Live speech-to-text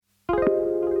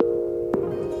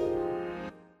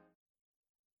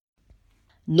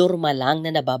Normal lang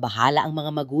na nababahala ang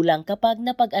mga magulang kapag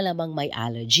napag-alamang may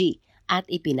allergy at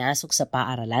ipinasok sa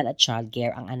paaralan at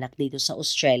childcare ang anak dito sa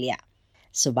Australia.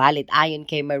 Subalit ayon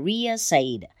kay Maria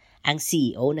Said, ang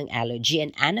CEO ng Allergy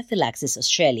and Anaphylaxis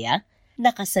Australia,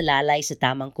 nakasalalay sa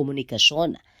tamang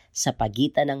komunikasyon sa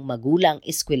pagitan ng magulang,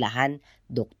 eskwelahan,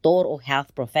 doktor o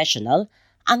health professional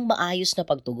ang maayos na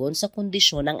pagtugon sa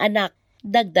kondisyon ng anak.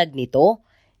 Dagdag nito,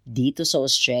 dito sa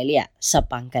Australia, sa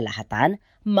pangkalahatan,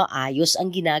 maayos ang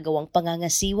ginagawang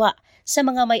pangangasiwa sa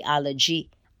mga may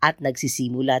allergy at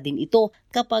nagsisimula din ito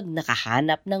kapag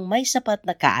nakahanap ng may sapat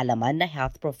na kaalaman na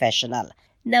health professional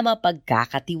na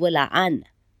mapagkakatiwalaan.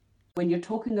 When you're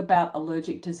talking about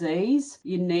allergic disease,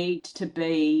 you need to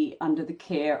be under the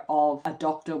care of a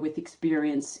doctor with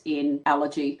experience in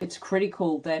allergy. It's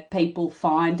critical that people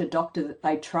find a doctor that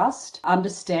they trust,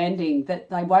 understanding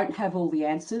that they won't have all the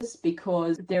answers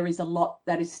because there is a lot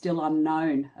that is still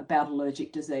unknown about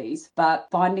allergic disease.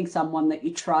 But finding someone that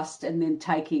you trust and then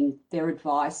taking their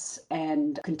advice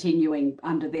and continuing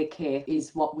under their care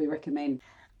is what we recommend.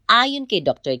 Ayon kay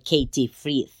Dr. Katie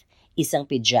Frith, isang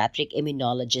pediatric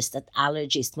immunologist at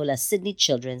allergist mula Sydney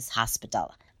Children's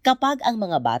Hospital, kapag ang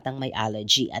mga batang may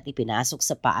allergy at ipinasok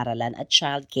sa paaralan at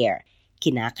childcare,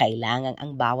 kinakailangan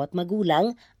ang bawat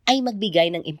magulang ay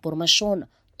magbigay ng impormasyon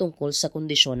tungkol sa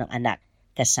kondisyon ng anak.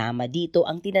 Kasama dito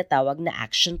ang tinatawag na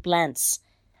action plans.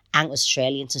 Ang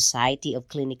Australian Society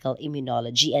of Clinical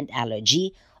Immunology and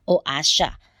Allergy o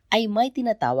ASIA ay may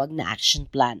tinatawag na action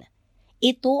plan.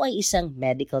 Ito ay isang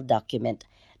medical document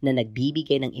na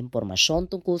nagbibigay ng impormasyon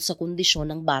tungkol sa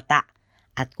kondisyon ng bata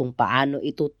at kung paano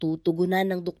ito tutugunan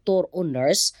ng doktor o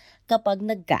nurse kapag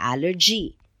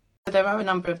nagka-allergy. There are a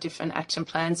number of different action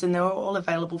plans and they're all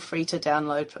available free to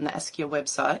download from the ASCIA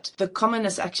website. The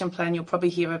commonest action plan you'll probably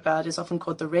hear about is often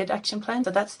called the RED action plan. So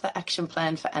that's the action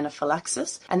plan for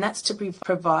anaphylaxis, and that's to be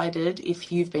provided if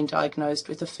you've been diagnosed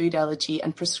with a food allergy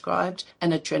and prescribed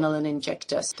an adrenaline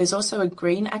injector. There's also a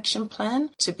green action plan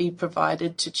to be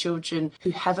provided to children who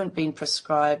haven't been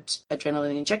prescribed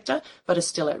adrenaline injector but are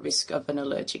still at risk of an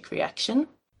allergic reaction.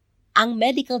 Ang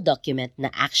medical document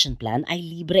na action plan ay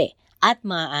libre at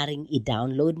maaaring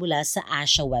i-download mula sa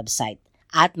ASIA website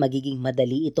at magiging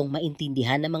madali itong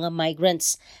maintindihan ng mga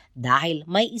migrants dahil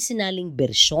may isinaling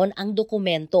bersyon ang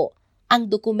dokumento. Ang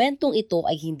dokumentong ito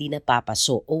ay hindi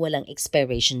napapaso o walang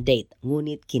expiration date,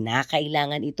 ngunit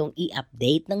kinakailangan itong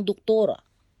i-update ng doktor.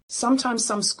 Sometimes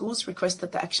some schools request that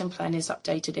the action plan is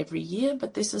updated every year,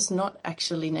 but this is not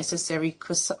actually necessary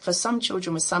because for some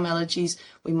children with some allergies,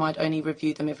 we might only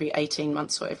review them every 18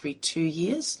 months or every 2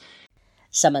 years.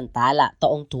 Samantala,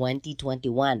 taong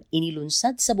 2021,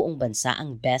 inilunsad sa buong bansa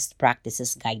ang Best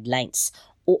Practices Guidelines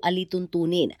o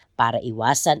alituntunin para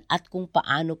iwasan at kung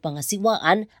paano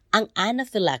pangasiwaan ang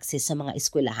anaphylaxis sa mga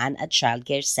eskwelahan at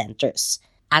childcare centers.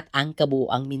 At ang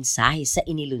kabuuang mensahe sa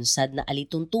inilunsad na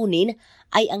alituntunin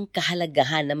ay ang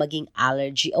kahalagahan na maging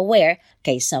allergy aware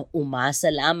kaysa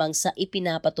umasa lamang sa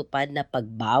ipinapatupad na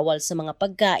pagbawal sa mga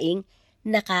pagkaing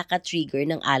nakaka-trigger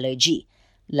ng allergy,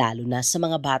 lalo na sa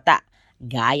mga bata,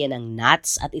 gaya ng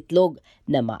nuts at itlog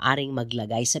na maaring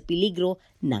maglagay sa peligro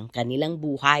ng kanilang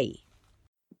buhay.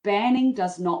 Banning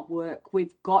does not work.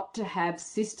 We've got to have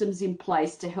systems in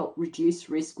place to help reduce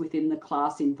risk within the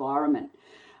class environment.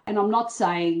 And I'm not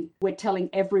saying we're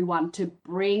telling everyone to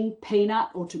bring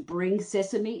peanut or to bring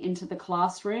sesame into the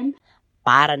classroom.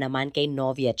 Para naman kay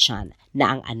Novia Chan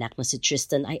na ang anak na si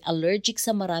Tristan ay allergic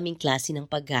sa maraming klase ng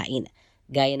pagkain,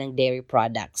 gaya ng dairy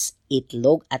products,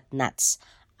 itlog at nuts.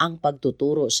 Ang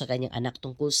pagtuturo sa kanyang anak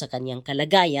tungkol sa kanyang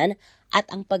kalagayan at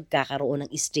ang pagkakaroon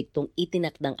ng istriktong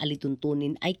itinakdang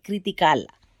alituntunin ay kritikal.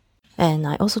 And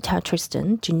I also tell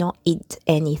Tristan to not eat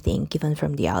anything given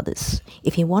from the others.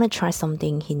 If he want to try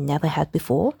something he never had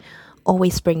before,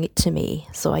 always bring it to me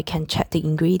so I can check the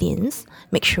ingredients,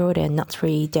 make sure they're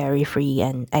nut-free, dairy-free,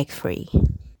 and egg-free.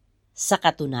 Sa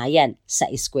katunayan, sa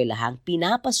eskwelahang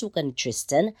pinapasukan ni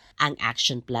Tristan, ang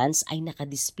action plans ay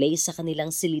nakadisplay sa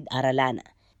kanilang silid-aralan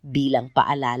bilang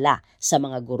paalala sa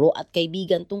mga guro at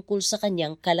kaibigan tungkol sa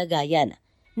kanyang kalagayan.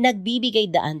 Nagbibigay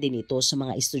daan din ito sa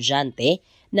mga estudyante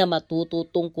na matuto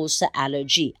tungkol sa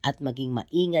allergy at maging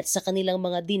maingat sa kanilang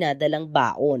mga dinadalang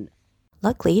baon.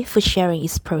 Luckily, food sharing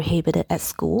is prohibited at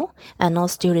school and all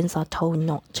students are told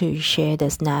not to share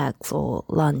their snacks or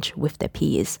lunch with their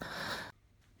peers.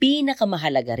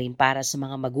 Pinakamahalaga rin para sa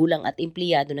mga magulang at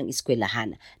empleyado ng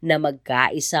eskwelahan na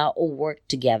magkaisa o work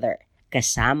together,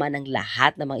 kasama ng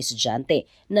lahat ng mga estudyante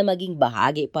na maging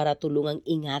bahagi para tulungang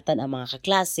ingatan ang mga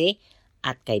kaklase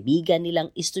at kaibigan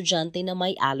nilang estudyante na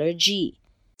may allergy.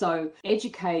 So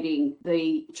educating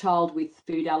the child with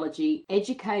food allergy,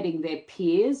 educating their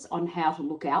peers on how to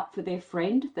look out for their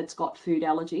friend that's got food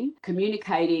allergy,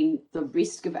 communicating the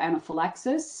risk of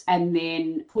anaphylaxis, and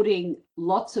then putting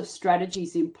lots of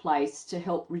strategies in place to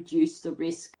help reduce the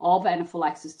risk of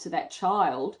anaphylaxis to that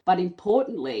child. But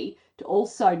importantly, to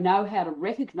also know how to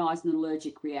recognize an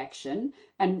allergic reaction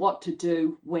and what to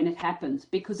do when it happens,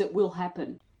 because it will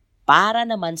happen. Para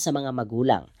naman sa mga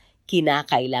magulang,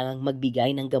 kinakailangang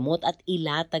magbigay ng gamot at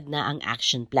ilatag na ang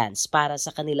action plans para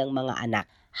sa kanilang mga anak.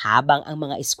 Habang ang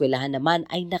mga eskwelahan naman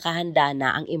ay nakahanda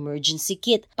na ang emergency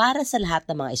kit para sa lahat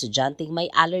ng mga estudyanteng may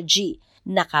allergy.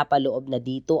 Nakapaloob na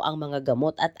dito ang mga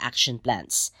gamot at action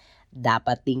plans.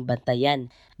 Dapat ding bantayan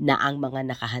na ang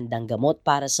mga nakahandang gamot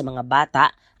para sa mga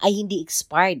bata ay hindi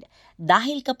expired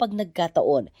dahil kapag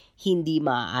nagkataon, hindi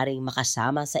maaaring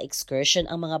makasama sa excursion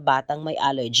ang mga batang may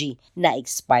allergy na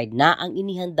expired na ang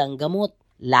inihandang gamot.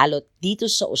 Lalo't dito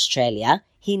sa Australia,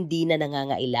 hindi na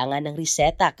nangangailangan ng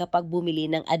reseta kapag bumili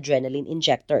ng adrenaline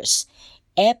injectors,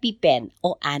 EpiPen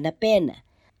o Anapen.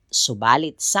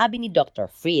 Subalit, sabi ni Dr.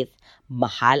 Frith,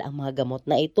 mahal ang mga gamot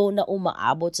na ito na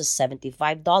umaabot sa $75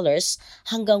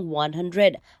 hanggang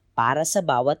 $100 para sa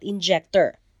bawat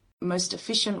injector. Most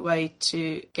efficient way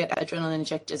to get adrenaline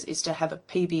injectors is to have a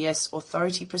PBS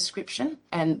authority prescription,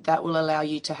 and that will allow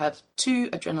you to have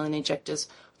 2 adrenaline injectors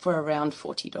for around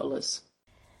 $40.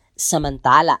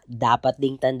 Samantala, dapat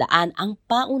ding tandaan ang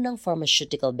paunang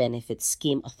Pharmaceutical Benefits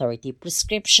Scheme Authority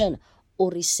prescription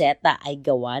o reseta ay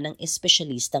gawa ng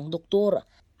espesyalistang doktor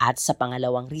at sa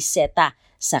pangalawang reseta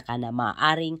saka na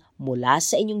maaaring mula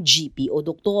sa inyong GP o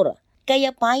doktor. Kaya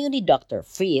payo ni Dr.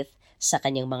 Frith sa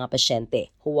kanyang mga pasyente,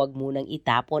 huwag munang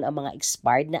itapon ang mga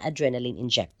expired na adrenaline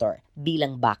injector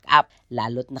bilang backup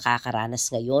lalo't nakakaranas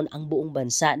ngayon ang buong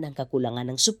bansa ng kakulangan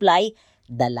ng supply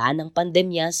dala ng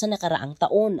pandemya sa nakaraang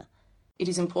taon. It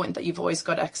is important that you've always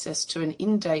got access to an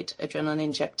in-date adrenaline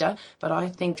injector, but I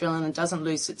think adrenaline doesn't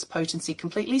lose its potency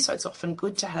completely, so it's often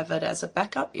good to have it as a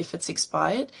backup if it's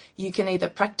expired. You can either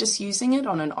practice using it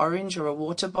on an orange or a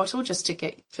water bottle just to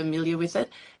get familiar with it,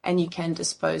 and you can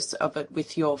dispose of it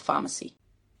with your pharmacy.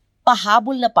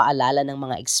 Pahabol na paalala ng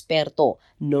mga eksperto,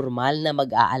 normal na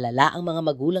mag-aalala ang mga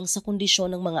magulang sa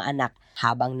kondisyon ng mga anak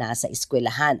habang nasa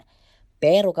eskwelahan.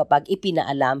 Pero kapag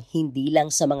ipinaalam hindi lang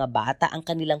sa mga bata ang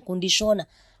kanilang kondisyon,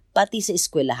 pati sa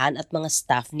eskwelahan at mga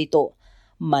staff nito,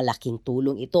 malaking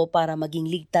tulong ito para maging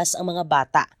ligtas ang mga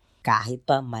bata, kahit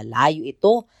pa malayo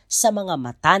ito sa mga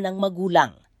mata ng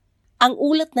magulang. Ang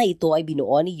ulat na ito ay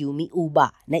binuo ni Yumi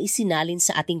Uba na isinalin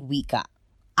sa ating wika.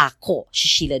 Ako si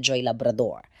Sheila Joy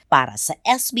Labrador para sa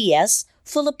SBS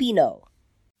Filipino.